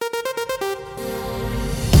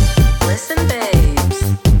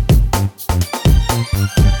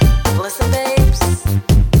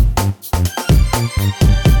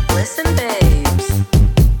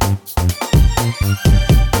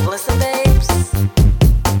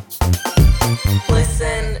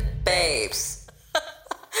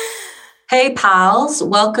Hey, pals,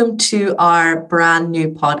 welcome to our brand new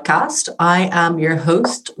podcast. I am your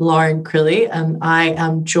host, Lauren Crilly, and I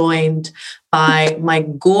am joined by my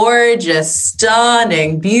gorgeous,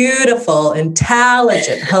 stunning, beautiful,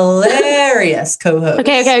 intelligent, hilarious co-host.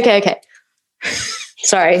 Okay.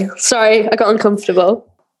 Sorry, I got uncomfortable.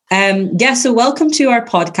 So welcome to our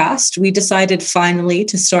podcast. We decided finally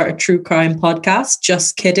to start a true crime podcast.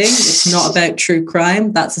 Just kidding. It's not about true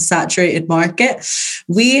crime. That's a saturated market.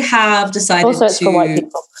 We have decided it's for white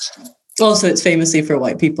people. Also, it's famously for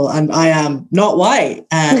white people. And I am not white,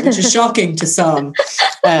 which is shocking to some.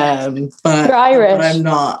 But You're Irish. But I'm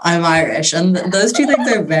not. I'm Irish. And those two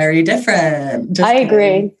things are very different. I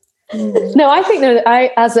agree. No, I think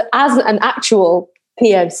that as an actual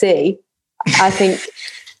POC, I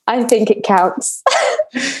think it counts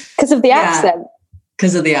because of the accent.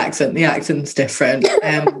 Because of the accent. The accent's different.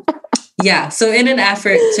 So in an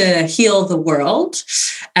effort to heal the world,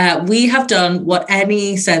 we have done what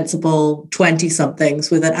any sensible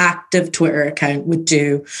 20-somethings with an active Twitter account would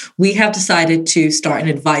do. We have decided to start an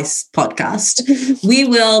advice podcast. We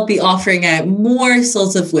will be offering out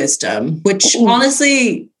morsels of wisdom, which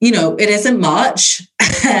honestly, it isn't much.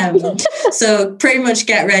 So pretty much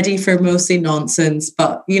get ready for mostly nonsense,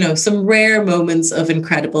 but some rare moments of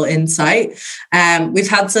incredible insight. We've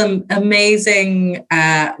had some amazing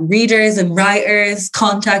readers and writers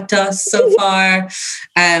contact us so far.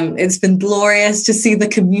 It's been glorious to see the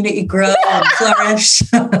community grow and flourish.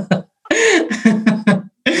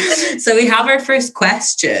 So we have our first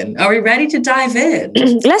question. Are we ready to dive in?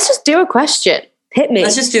 Let's just do a question. Hit me.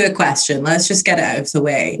 Let's just do a question. Let's just get it out of the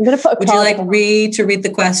way. I'm gonna put Would you like to read the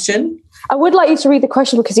question? I would like you to read the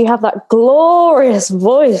question because you have that glorious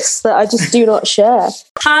voice that I just do not share.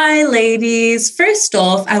 Hi, ladies. First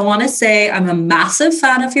off, I want to say I'm a massive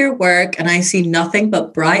fan of your work and I see nothing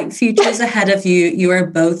but bright futures ahead of you. You are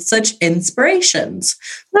both such inspirations.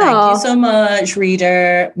 Thank you so much,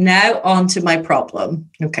 reader. Now on to my problem.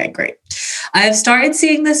 Okay, great. I have started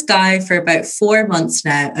seeing this guy for about 4 months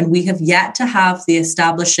now, and we have yet to have the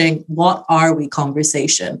establishing what are we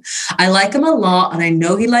conversation. I like him a lot, and I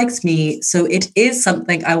know he likes me, so it is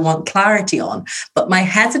something I want clarity on. But my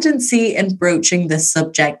hesitancy in broaching this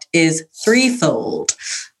subject is threefold.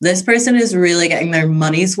 This person is really getting their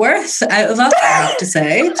money's worth out of us, I have to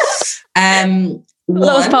say. That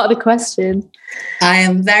was part of the question. I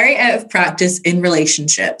am very out of practice in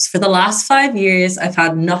relationships. For the last 5 years, I've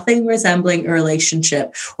had nothing resembling a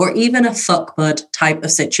relationship or even a fuck bud type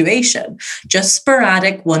of situation, just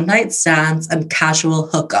sporadic one-night stands and casual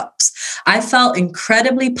hookups. I felt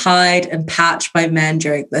incredibly pied and patched by men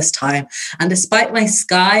during this time, and despite my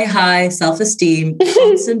sky-high self-esteem,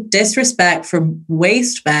 constant disrespect from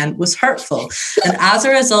waste men was hurtful. And as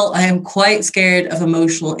a result, I am quite scared of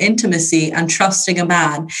emotional intimacy and trusting a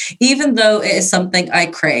man, even though it is something I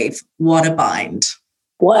crave. What a bind.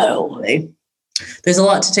 Whoa. There's a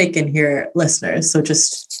lot to take in here, listeners. So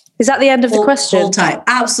just... Is that the end of the question? Hold tight.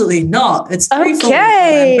 Absolutely not. It's threefold.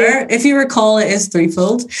 Okay. Remember? If you recall, it is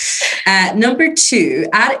threefold. Number two,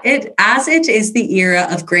 as it is the era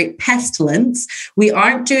of great pestilence, we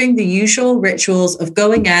aren't doing the usual rituals of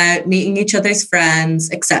going out, meeting each other's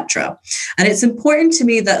friends, etc. And it's important to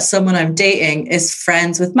me that someone I'm dating is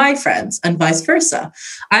friends with my friends and vice versa.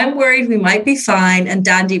 I'm worried we might be fine and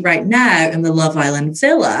dandy right now in the Love Island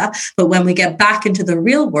villa, but when we get back into the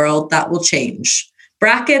real world, that will change.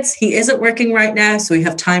 Brackets, he isn't working right now, so we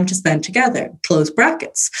have time to spend together. Close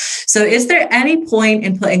brackets. So is there any point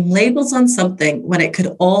in putting labels on something when it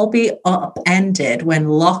could all be upended when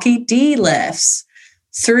Lockie D lifts?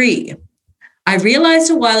 3, I realized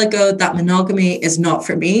a while ago that monogamy is not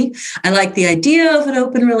for me. I like the idea of an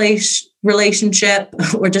open relationship,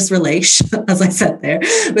 or just relation, as I said there,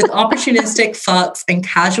 with opportunistic fucks and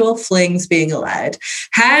casual flings being allowed.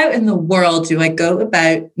 How in the world do I go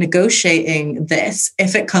about negotiating this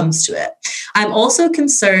if it comes to it? I'm also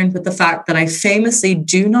concerned with the fact that I famously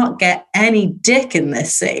do not get any dick in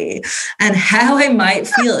this city, and how I might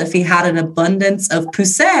feel if he had an abundance of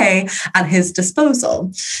pussy at his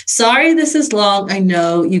disposal. Sorry, this is long. I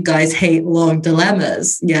know you guys hate long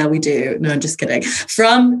dilemmas. Yeah, we do. No, I'm just kidding.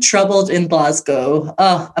 From Troubled in Glasgow.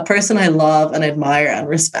 Oh, a person I love and admire and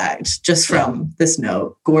respect. Just from this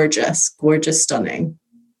note. Gorgeous, gorgeous, stunning.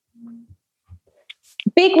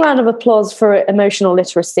 Big round of applause for emotional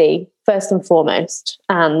literacy, first and foremost,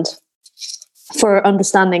 and for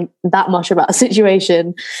understanding that much about a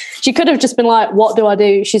situation. She could have just been like, what do I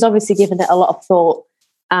do? She's obviously given it a lot of thought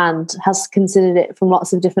and has considered it from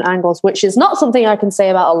lots of different angles, which is not something I can say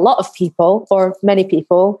about a lot of people or many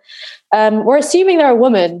people. We're assuming they're a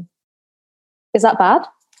woman. Is that bad?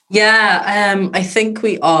 Yeah, I think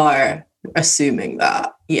we are. assuming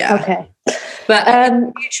that. Yeah. Okay. But in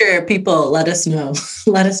the future, people, let us know.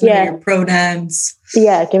 Let us know your pronouns.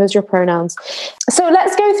 Yeah, give us your pronouns. So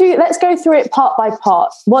let's go through it part by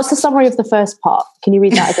part. What's the summary of the first part? Can you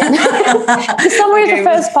read that again? The summary of the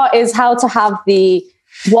first part is how to have the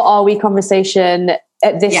what are we conversation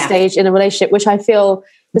at this stage in a relationship, which I feel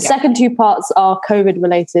the second two parts are COVID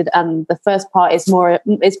related, and the first part is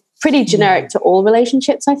pretty generic to all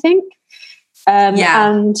relationships, I think.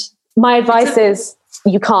 And my advice is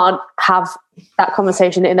you can't have that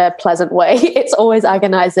conversation in a pleasant way. It's always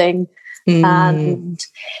agonizing. And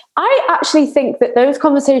I actually think that those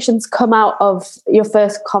conversations come out of your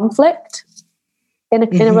first conflict in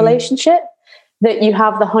a relationship, that you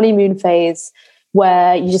have the honeymoon phase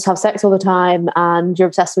where you just have sex all the time and you're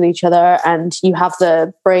obsessed with each other and you have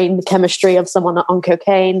the brain chemistry of someone on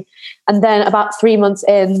cocaine. And then about 3 months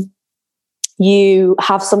in, you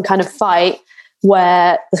have some kind of fight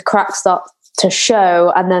where the cracks start to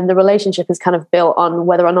show, and then the relationship is kind of built on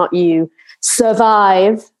whether or not you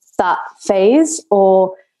survive that phase,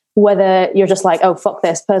 or whether you're just like, oh, fuck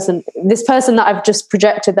this person that I've just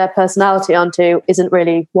projected their personality onto isn't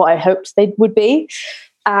really what I hoped they would be.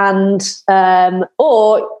 And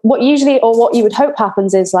or what you would hope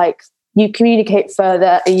happens is like you communicate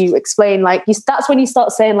further and you explain, like that's when you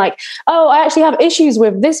start saying like, oh, I actually have issues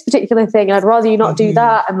with this particular thing and I'd rather you not do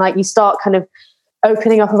that, and like you start kind of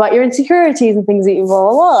opening up about your insecurities and things that you blah,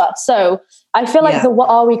 blah, blah. So I feel like the what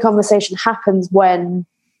are we conversation happens when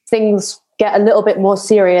things get a little bit more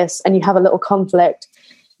serious and you have a little conflict.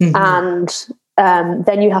 And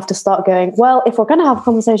then you have to start going, well, if we're going to have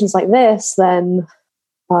conversations like this, then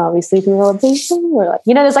are we sleeping with other people? Or like,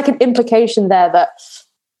 there's like an implication there that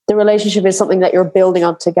the relationship is something that you're building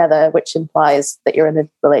on together, which implies that you're in a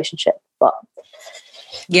relationship. But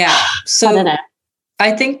so I don't know.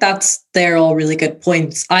 I think they're all really good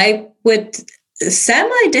points. I would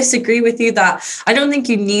semi-disagree with you that I don't think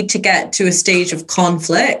you need to get to a stage of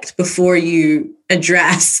conflict before you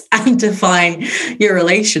address and define your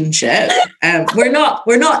relationship. We're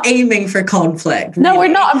not aiming for conflict. Really. No, we're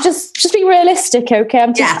not. I'm just being realistic, okay?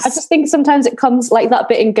 I just think sometimes it comes like that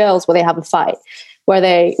bit in Girls where they have a fight, where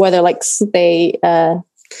they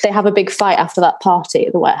have a big fight after that party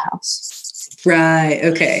at the warehouse. Right.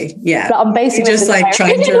 Okay. Yeah. But I'm basically just like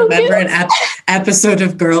trying to remember an episode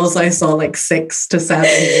of Girls I saw like 6 to 7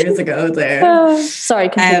 years ago there. Sorry.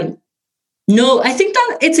 Continue. No, I think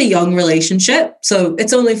that it's a young relationship. So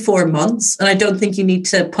it's only 4 months. And I don't think you need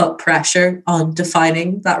to put pressure on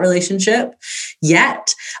defining that relationship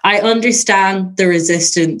yet. I understand the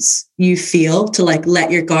resistance you feel to like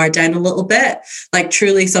let your guard down a little bit. Like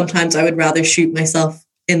truly, sometimes I would rather shoot myself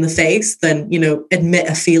in the face than, admit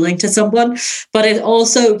a feeling to someone. But it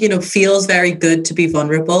also, feels very good to be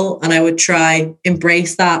vulnerable. And I would try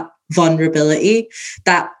embrace that vulnerability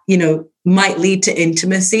that, might lead to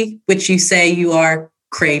intimacy, which you say you are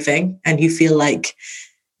craving and you feel like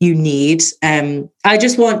you need. I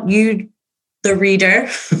just want you, the reader,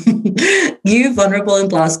 you vulnerable in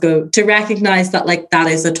Glasgow, to recognize that like that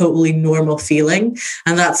is a totally normal feeling.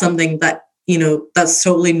 And that's something that, that's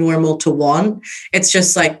totally normal to want. It's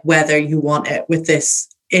just like whether you want it with this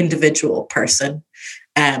individual person.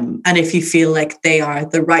 And if you feel like they are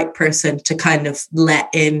the right person to kind of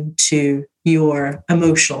let into your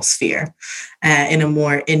emotional sphere in a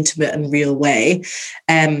more intimate and real way.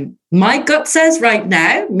 My gut says right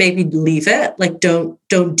now, maybe leave it. Like don't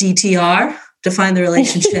DTR, define the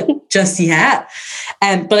relationship just yet.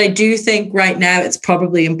 But I do think right now it's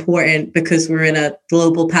probably important, because we're in a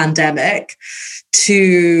global pandemic,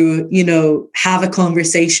 to, have a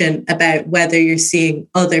conversation about whether you're seeing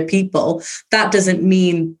other people. That doesn't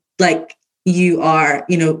mean like you are,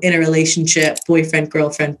 in a relationship, boyfriend,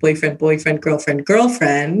 girlfriend, boyfriend, boyfriend, girlfriend,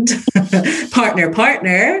 girlfriend, partner,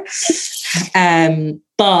 partner.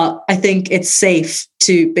 But I think it's safe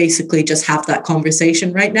to basically just have that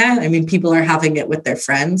conversation right now. I mean, people are having it with their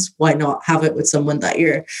friends. Why not have it with someone that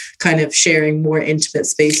you're kind of sharing more intimate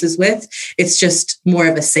spaces with? It's just more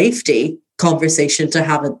of a safety conversation to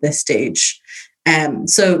have at this stage.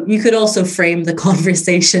 So you could also frame the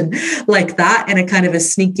conversation like that in a kind of a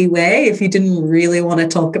sneaky way if you didn't really want to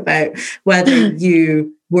talk about whether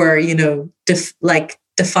you were,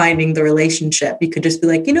 defining the relationship. You could just be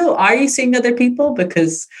like, are you seeing other people?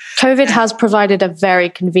 Because COVID has provided a very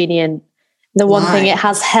convenient. The one thing it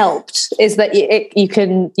has helped is that you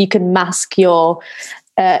can mask your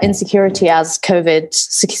insecurity as COVID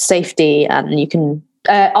safety, and you can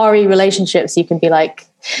RE relationships. You can be like,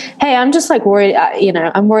 hey, I'm just like worried.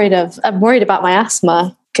 I'm worried about my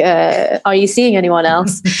asthma. Are you seeing anyone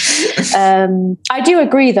else? I do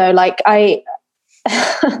agree though. Like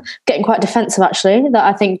getting quite defensive, actually, that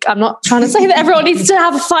I think I'm not trying to say that everyone needs to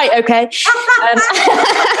have a fight, okay?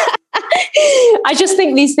 I just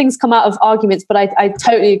think these things come out of arguments, but I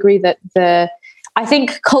totally agree that I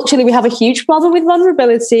think culturally we have a huge problem with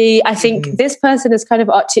vulnerability. I think this person has kind of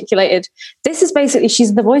articulated, this is basically,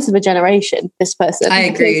 she's the voice of a generation, this person. I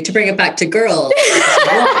agree. To bring it back to Girls.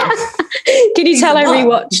 Can you tell I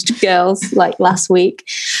rewatched Girls like last week?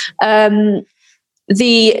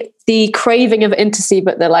 The craving of intimacy,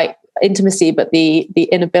 but the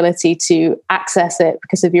inability to access it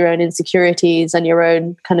because of your own insecurities and your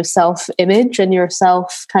own kind of self-image and your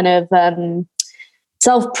self kind of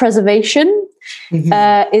self-preservation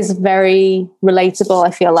is very relatable,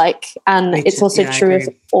 I feel like. And it's also true of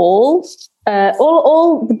all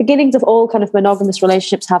the beginnings of all kind of monogamous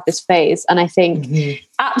relationships have this phase. And I think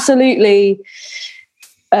absolutely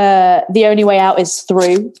the only way out is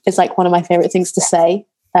through is like one of my favorite things to say.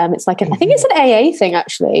 It's like, I think it's an AA thing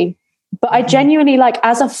actually, but I genuinely like,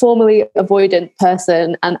 as a formerly avoidant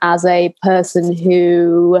person and as a person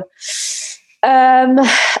who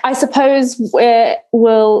I suppose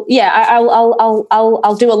I'll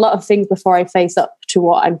do a lot of things before I face up to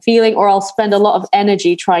what I'm feeling, or I'll spend a lot of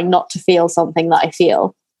energy trying not to feel something that I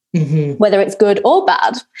feel, whether it's good or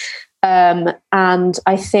bad. And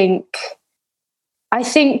I think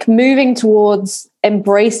moving towards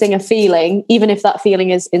embracing a feeling, even if that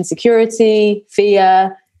feeling is insecurity,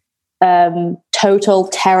 fear, total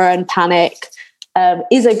terror and panic,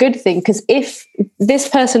 is a good thing, because if this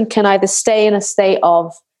person can either stay in a state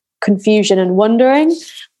of confusion and wondering,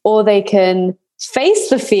 or they can face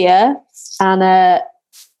the fear and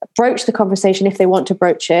broach the conversation if they want to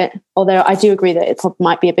broach it, although I do agree that it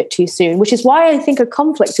might be a bit too soon, which is why I think a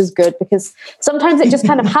conflict is good, because sometimes it just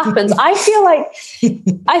kind of happens. I feel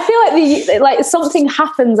like something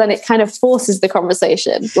happens and it kind of forces the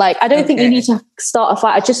conversation. Like, I don't think you need to start a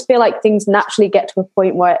fight. I just feel like things naturally get to a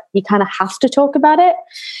point where you kind of have to talk about it.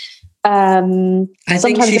 I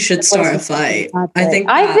think she should start a fight. I think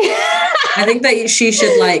that she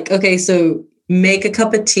should, like, okay, so make a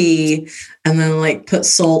cup of tea and then like put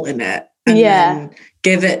salt in it and then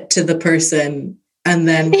give it to the person, and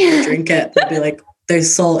then when you drink it, they'll be like,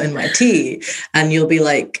 there's salt in my tea, and you'll be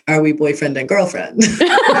like, are we boyfriend and girlfriend?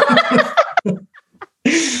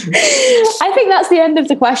 I think that's the end of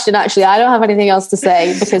the question, actually. I don't have anything else to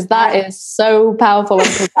say, because that is so powerful and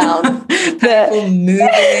profound. Powerful,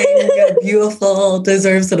 moving, beautiful,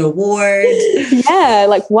 deserves an award. Yeah,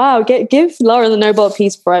 like, wow, give Laura the Nobel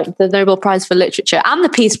Prize for Literature and the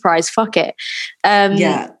Peace Prize, fuck it.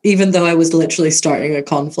 Even though I was literally starting a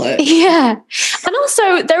conflict. Yeah. And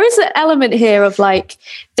also there is an element here of like,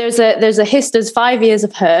 there's 5 years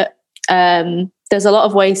of hurt. There's a lot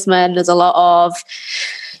of waste men. There's a lot of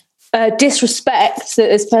disrespect that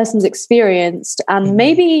this person's experienced, and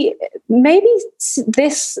maybe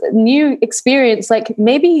this new experience, like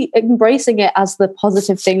maybe embracing it as the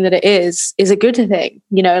positive thing that it is a good thing.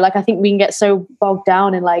 You know, like I think we can get so bogged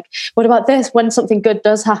down in like, what about this? When something good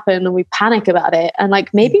does happen, and we panic about it, and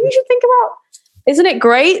like maybe we should think about, isn't it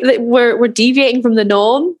great that we're deviating from the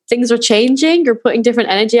norm? Things are changing. You're putting different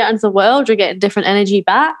energy out into the world. You're getting different energy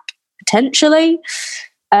back, potentially,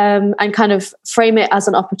 and kind of frame it as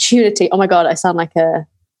an opportunity. Oh my God, I sound like a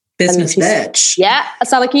business bitch. Yeah, I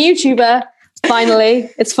sound like a YouTuber. Finally,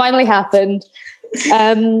 it's finally happened.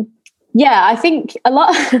 I think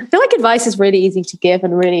I feel like advice is really easy to give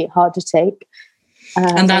and really hard to take.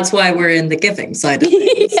 And that's why we're in the giving side of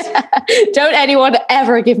things. Don't anyone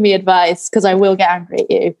ever give me advice, because I will get angry at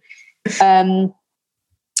you.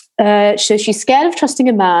 So she's scared of trusting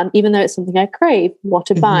a man, even though it's something I crave. What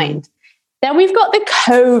a bind. Then we've got the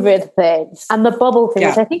COVID thing and the bubble thing,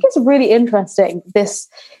 which I think is really interesting. This,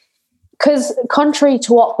 because contrary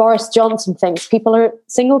to what Boris Johnson thinks,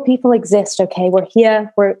 single people exist. Okay, we're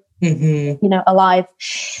here, we're alive.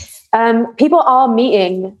 People are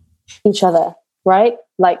meeting each other, right?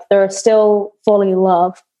 Like they're still falling in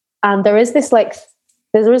love, and there is this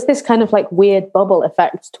kind of like weird bubble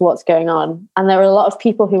effect to what's going on, and there are a lot of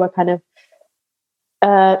people who are kind of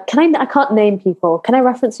I can't name people. Can I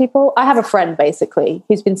reference people? I have a friend basically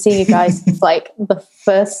who's been seeing you guys since like the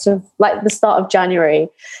start of January.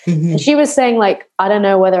 And she was saying like, I don't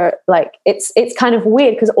know whether like it's kind of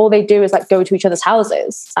weird, because all they do is like go to each other's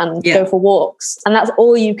houses and go for walks, and that's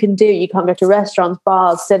all you can do. You can't go to restaurants,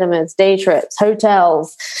 bars, cinemas, day trips,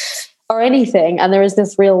 hotels, or anything. And there is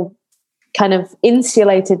this real kind of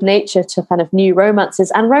insulated nature to kind of new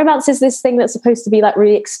romances, and romance is this thing that's supposed to be like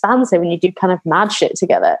really expansive, and you do kind of mad shit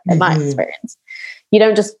together. In my experience, you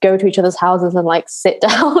don't just go to each other's houses and like sit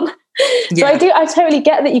down So I totally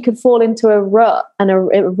get that you could fall into a rut and a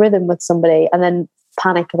rhythm with somebody and then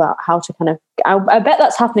panic about how to kind of, I bet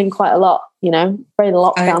that's happening quite a lot, very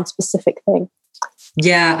lockdown specific thing.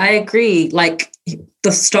 Yeah, I agree. Like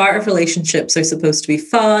the start of relationships are supposed to be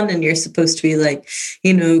fun and you're supposed to be like,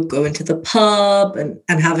 going to the pub and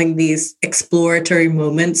having these exploratory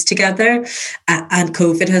moments together. And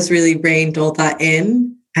COVID has really reined all that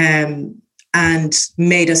in. And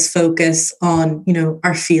made us focus on,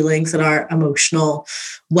 our feelings and our emotional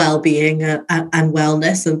well-being and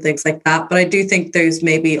wellness and things like that. But I do think there's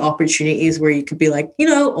maybe opportunities where you could be like,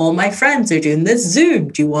 all my friends are doing this Zoom.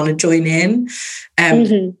 Do you want to join in?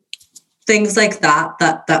 Things like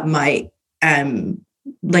that might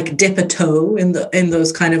like dip a toe in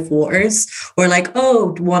those kind of waters, or like,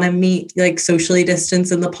 want to meet like socially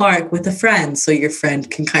distance in the park with a friend, so your friend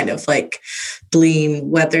can kind of like glean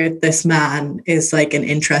whether this man is like an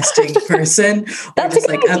interesting person That's a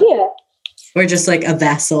good idea. Or just like a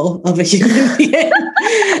vessel of a human being.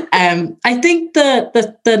 I think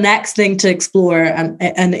the next thing to explore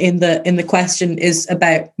and in the question is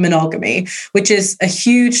about monogamy, which is a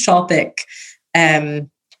huge topic, and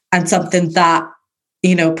something that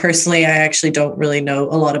personally, I actually don't really know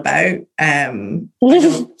a lot about. I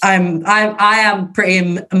am pretty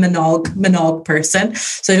a monog person,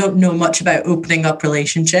 so I don't know much about opening up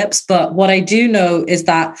relationships. But what I do know is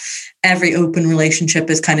that every open relationship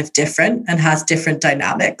is kind of different and has different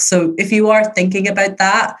dynamics. So if you are thinking about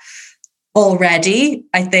that already,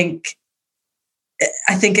 I think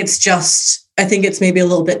it's maybe a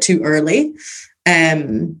little bit too early.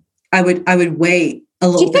 I would wait a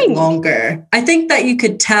little bit longer. I think that you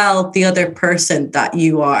could tell the other person that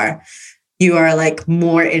you are like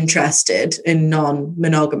more interested in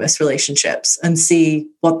non-monogamous relationships and see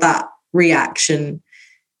what that reaction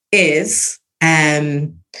is.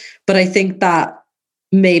 But I think that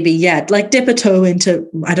maybe, like dip a toe into,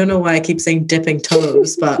 I don't know why I keep saying dipping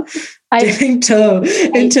toes, but dipping toe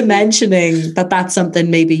into mentioning that that's something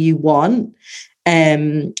maybe you want.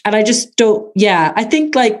 And I just don't, I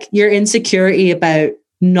think like your insecurity about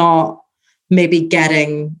not maybe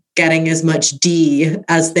getting as much D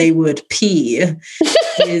as they would P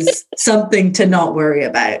is something to not worry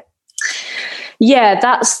about. Yeah,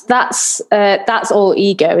 that's all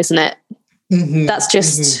ego, isn't it? Mm-hmm. That's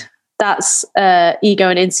just, that's ego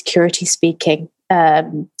and insecurity speaking.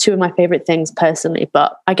 Two of my favorite things personally,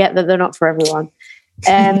 but I get that they're not for everyone.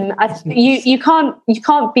 You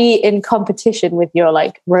can't be in competition with your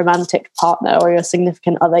like romantic partner or your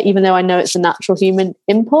significant other, even though I know it's a natural human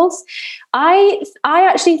impulse. I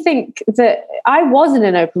actually think that I was in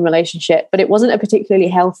an open relationship, but it wasn't a particularly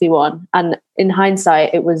healthy one. And in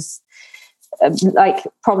hindsight, it was like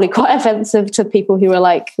probably quite offensive to people who are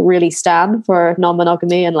like really stan for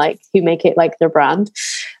non-monogamy and like who make it like their brand.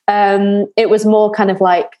 It was more kind of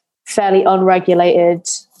like fairly unregulated.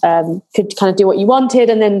 Could kind of do what you wanted,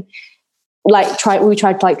 and then like we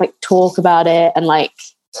tried to like talk about it and like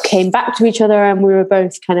came back to each other, and we were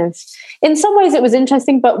both kind of, in some ways it was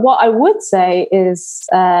interesting. But what I would say is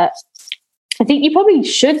I think you probably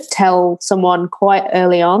should tell someone quite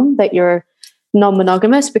early on that you're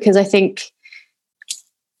non-monogamous, because I feel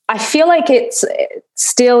like it's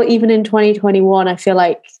still, even in 2021, I feel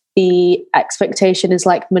like the expectation is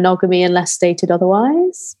like monogamy unless stated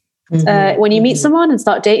otherwise. When you meet someone and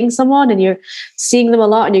start dating someone and you're seeing them a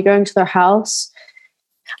lot and you're going to their house,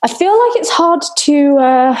 I feel like it's hard to,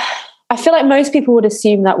 I feel like most people would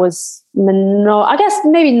assume that was, I guess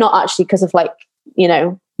maybe not actually, because of like,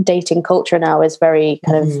 dating culture now is very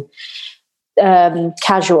kind of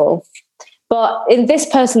casual. But in this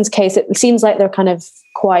person's case, it seems like they're kind of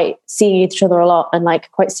quite seeing each other a lot and like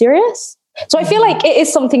quite serious. So I feel like it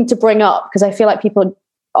is something to bring up, because I feel like people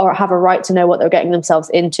or have a right to know what they're getting themselves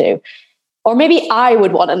into. Or maybe I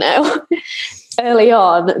would want to know early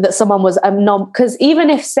on that someone was because even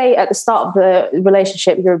if, say, at the start of the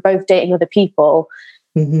relationship, you're both dating other people,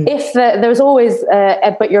 if there's always,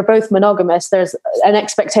 but you're both monogamous, there's an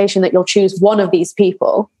expectation that you'll choose one of these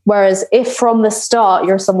people. Whereas if from the start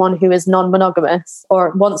you're someone who is non-monogamous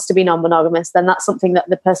or wants to be non-monogamous, then that's something that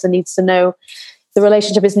the person needs to know. The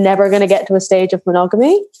relationship is never going to get to a stage of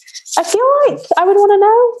monogamy. I feel like I would want to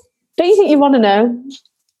know. Don't you think you want to know?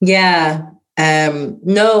 Yeah.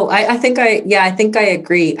 No, I think I agree. I think I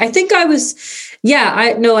agree. I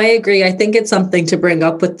think it's something to bring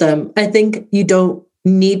up with them. I think you don't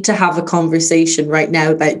need to have a conversation right now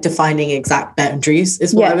about defining exact boundaries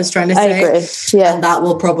is what I was trying to say. I agree. Yeah. And that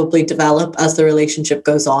will probably develop as the relationship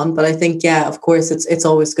goes on. But I think, of course, it's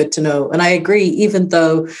always good to know. And I agree, even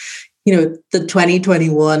though, the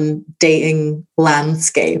 2021 dating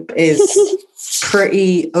landscape is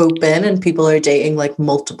pretty open and people are dating like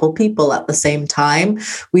multiple people at the same time,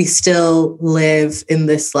 we still live in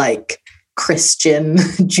this like Christian,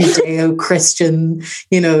 Judeo-Christian,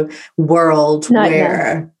 world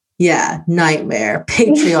where, nightmare,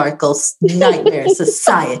 patriarchal nightmare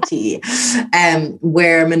society,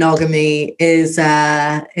 where monogamy is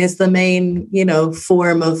the main,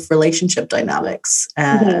 form of relationship dynamics.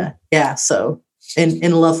 So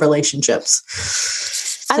in love relationships.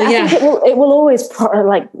 And I think it will always,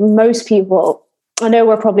 like most people, I know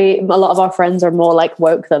a lot of our friends are more like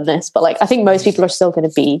woke than this, but like I think most people are still going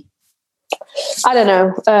to be, I don't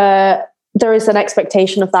know, there is an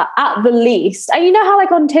expectation of that at the least. And you know how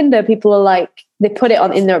like on Tinder, people are like, they put it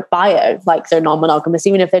in their bio, like they're non-monogamous,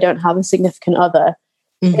 even if they don't have a significant other.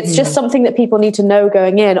 Mm-hmm. It's just something that people need to know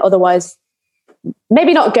going in. Otherwise,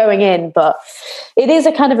 maybe not going in, but it is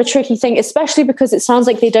a kind of a tricky thing, especially because it sounds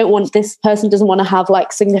like this person doesn't want to have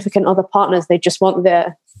like significant other partners. They just want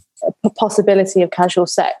the possibility of casual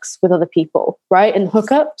sex with other people, right? And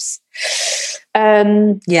hookups.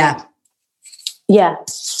 Yeah.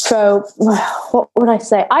 So what would I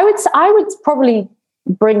say? I would probably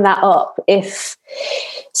bring that up if,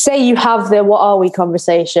 say you have the what are we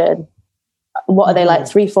conversation. What are they like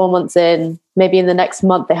 3-4 months in? Maybe in the next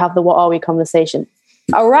month they have the what are we conversation.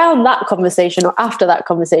 Around that conversation or after that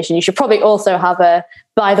conversation, you should probably also have a,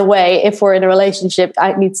 by the way, if we're in a relationship,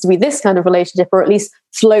 it needs to be this kind of relationship, or at least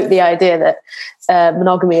float the idea that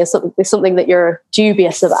monogamy is something that you're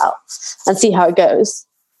dubious about, and see how it goes.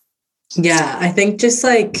 Yeah, I think just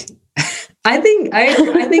like, I think,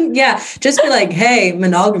 just be like, hey,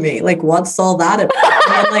 monogamy, like, what's all that about?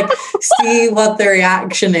 And then like, see what the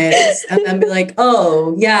reaction is, and then be like,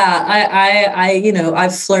 oh yeah,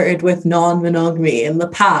 I've flirted with non-monogamy in the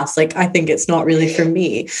past. Like, I think it's not really for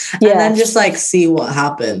me. Yeah. And then just like, see what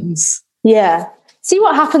happens. Yeah. See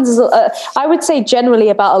what happens is, I would say generally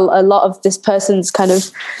about a lot of this person's kind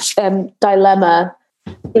of dilemma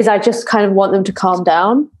is I just kind of want them to calm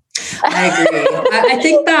down. I agree. I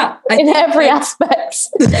think that in every aspect,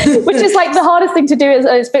 which is like the hardest thing to do.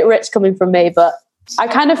 It's a bit rich coming from me, but I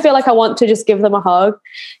kind of feel like I want to just give them a hug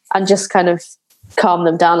and just kind of calm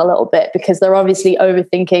them down a little bit, because they're obviously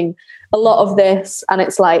overthinking a lot of this, and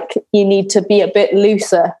it's like you need to be a bit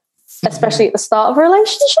looser, especially at the start of a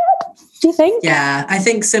relationship. Do you think? Yeah, I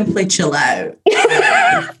think simply chill out.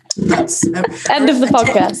 That's end of the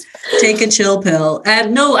podcast. Take a chill pill.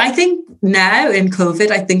 No, I think now in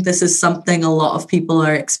COVID, I think this is something a lot of people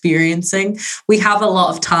are experiencing. We have a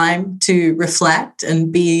lot of time to reflect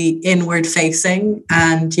and be inward facing,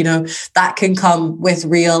 and that can come with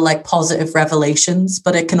real like positive revelations,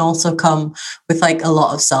 but it can also come with like a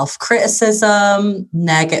lot of self-criticism,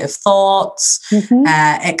 negative thoughts.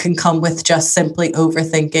 It can come with just simply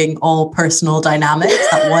overthinking all personal dynamics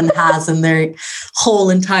that one has in their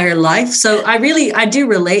whole entire life. So I do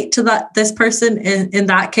relate to this person in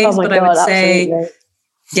that case, but I would say, absolutely.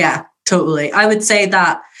 Yeah, totally. I would say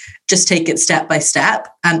that just take it step by step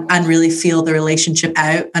and really feel the relationship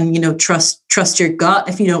out, and trust your gut.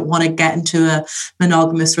 If you don't want to get into a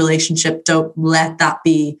monogamous relationship, don't let that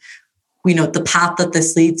be the path that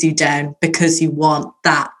this leads you down, because you want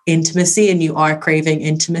that intimacy and you are craving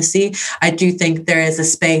intimacy. I do think there is a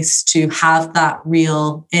space to have that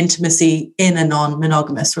real intimacy in a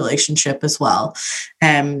non-monogamous relationship as well.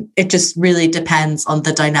 It just really depends on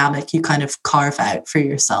the dynamic you kind of carve out for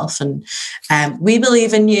yourself. And we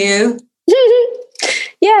believe in you.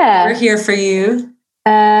 Yeah. We're here for you.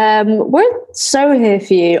 We're so here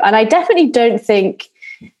for you. And I definitely don't think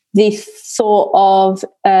the thought of,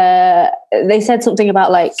 they said something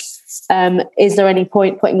about like, is there any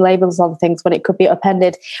point putting labels on things when it could be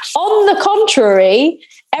appended? On the contrary,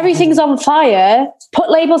 everything's on fire. Put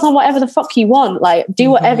labels on whatever the fuck you want. Like, do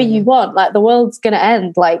whatever you want. Like, the world's going to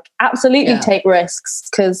end. Like, absolutely take risks,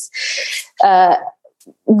 because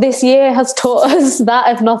this year has taught us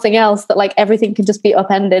that, if nothing else, that like everything can just be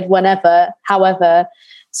upended whenever, however.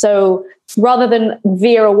 So rather than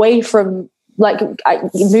veer away from, like, I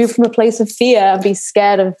move from a place of fear and be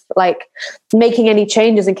scared of like making any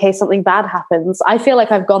changes in case something bad happens, I feel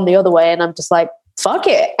like I've gone the other way, and I'm just like, fuck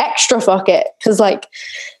it, extra fuck it. Because like,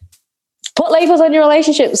 put labels on your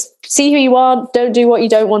relationships, see who you want, don't do what you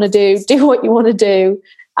don't want to do what you want to do,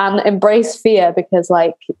 and embrace fear, because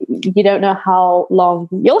like you don't know how long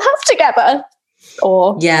you'll have together.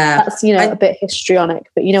 Or that's a bit histrionic,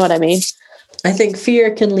 but you know what I mean. I think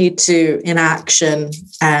fear can lead to inaction.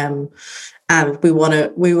 And we want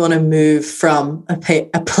to move from a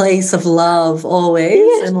place of love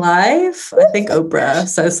always in life. I think Oprah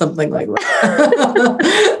says something like that.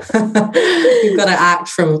 You've got to act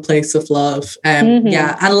from a place of love.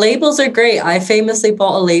 Yeah, and labels are great. I famously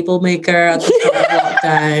bought a label maker at the start of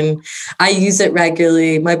lockdown. I use it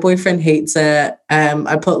regularly. My boyfriend hates it.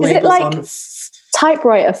 I put labels on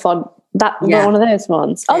typewriter font. One of those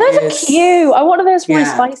ones. Oh, those are cute. I want one of those for my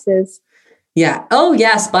spices. Yeah. Oh,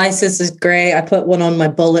 yeah. Spices is great. I put one on my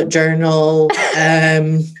bullet journal.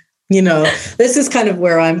 This is kind of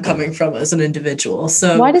where I'm coming from as an individual.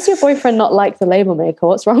 So why does your boyfriend not like the label maker?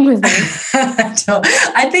 What's wrong with him?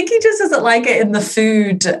 I think he just doesn't like it in the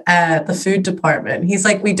food department. He's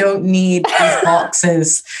like, we don't need these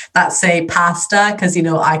boxes that say pasta because,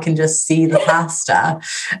 I can just see the pasta.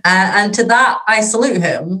 And to that, I salute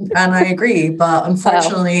him and I agree. But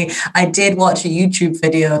unfortunately, I did watch a YouTube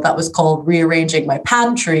video that was called Rearranging My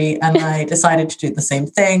Pantry. And I decided to do the same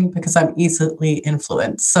thing because I'm easily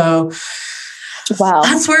influenced. So wow,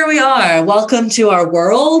 that's where we are. Welcome to our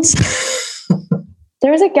world.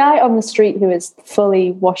 There is a guy on the street who is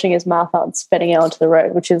fully washing his mouth out and spitting it onto the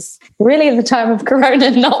road, which is really in the time of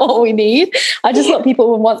Corona, not what we need. I just want people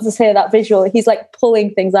who want to hear that visual. He's like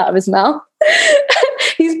pulling things out of his mouth.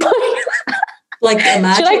 He's pulling like a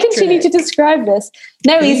magic Should I continue trick? To describe this?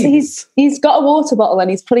 No, he's got a water bottle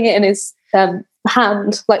and he's putting it in his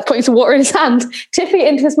hand, like putting some water in his hand, tipping it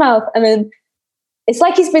into his mouth, and then it's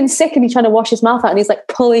like he's been sick and he's trying to wash his mouth out and he's like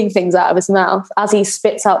pulling things out of his mouth as he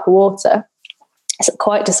spits out the water. It's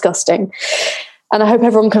quite disgusting. And I hope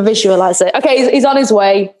everyone can visualize it. Okay, he's on his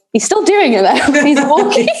way. He's still doing it though. He's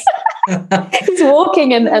walking. He's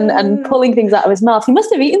walking and pulling things out of his mouth. He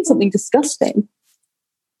must have eaten something disgusting.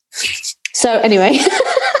 So anyway,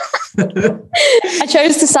 I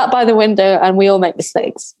chose to sat by the window and we all make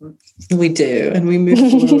mistakes. We do, and we move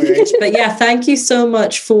forward. But yeah, thanks for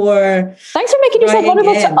making yourself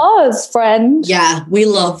vulnerable to us, friend. Yeah, we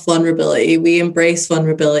love vulnerability. We embrace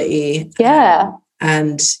vulnerability. Yeah.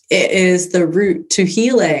 And it is the route to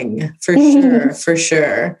healing, for sure, for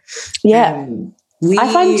sure. Yeah.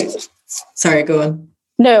 Sorry, go on.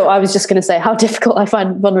 No, I was just going to say how difficult I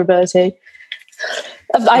find vulnerability.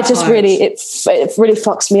 It really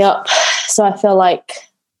fucks me up. So I feel like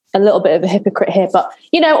a little bit of a hypocrite here, but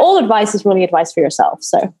all advice is really advice for yourself.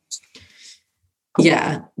 So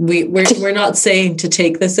yeah, we're not saying to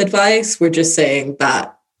take this advice. We're just saying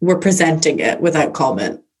that we're presenting it without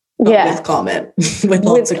comment. With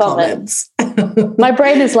lots of comments. My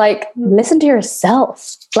brain is like, listen to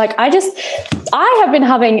yourself. Like I've been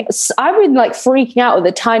like freaking out at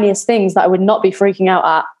the tiniest things that I would not be freaking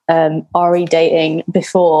out at RE dating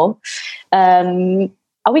before. Are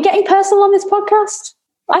we getting personal on this podcast?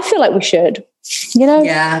 I feel like we should,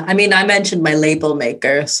 Yeah. I mean, I mentioned my label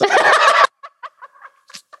maker, so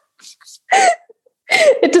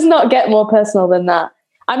it does not get more personal than that.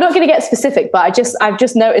 I'm not going to get specific, but I've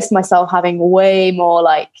just noticed myself having way more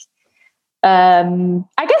like, I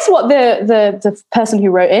guess what the person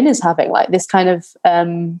who wrote in is having, like this kind of,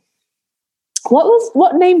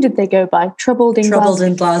 what name did they go by? Troubled in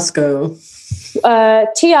Glasgow.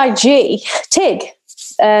 TIG.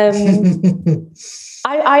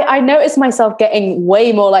 I noticed myself getting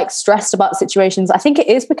way more like stressed about situations. I think it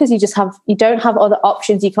is because you don't have other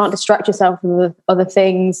options. You can't distract yourself with other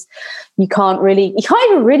things. You can't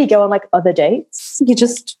even really go on like other dates.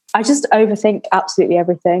 I just overthink absolutely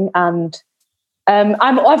everything. And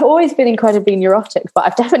I've always been incredibly neurotic, but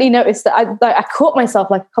I've definitely noticed that I caught myself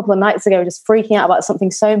like a couple of nights ago just freaking out about something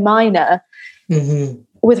so minor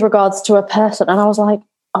with regards to a person. And I was like,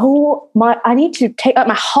 I need to take, like,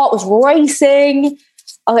 my heart was racing.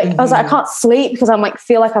 I was like, I can't sleep because I'm like,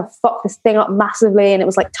 feel like I've fucked this thing up massively. And it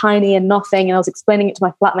was like tiny and nothing. And I was explaining it to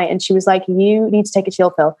my flatmate and she was like, you need to take a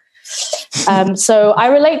chill pill. So I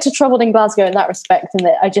relate to Troubled in Glasgow in that respect, in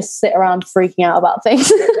that I just sit around freaking out about things.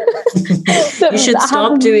 You should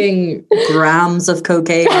stop doing grams of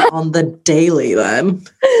cocaine on the daily then.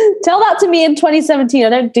 Tell that to me in 2017. I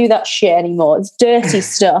don't do that shit anymore. It's dirty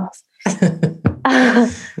stuff.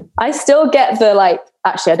 I still get the like,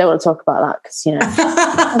 actually, I don't want to talk about that because,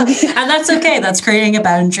 and that's okay. That's creating a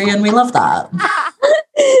boundary and we love that.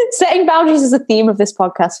 Setting boundaries is a theme of this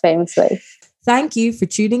podcast, famously. Thank you for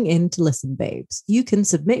tuning in to Listen Babes. You can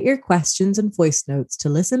submit your questions and voice notes to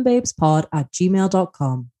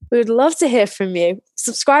listenbabespod@gmail.com. We would love to hear from you.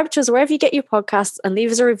 Subscribe to us wherever you get your podcasts and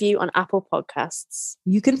leave us a review on Apple Podcasts.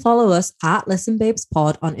 You can follow us at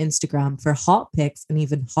ListenBabesPod on Instagram for hot pics and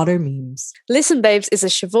even hotter memes. Listen Babes is a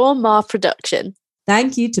Siobhan Marr production.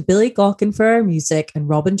 Thank you to Billy Gawkin for our music and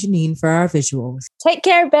Robin Janine for our visuals. Take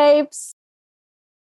care, babes.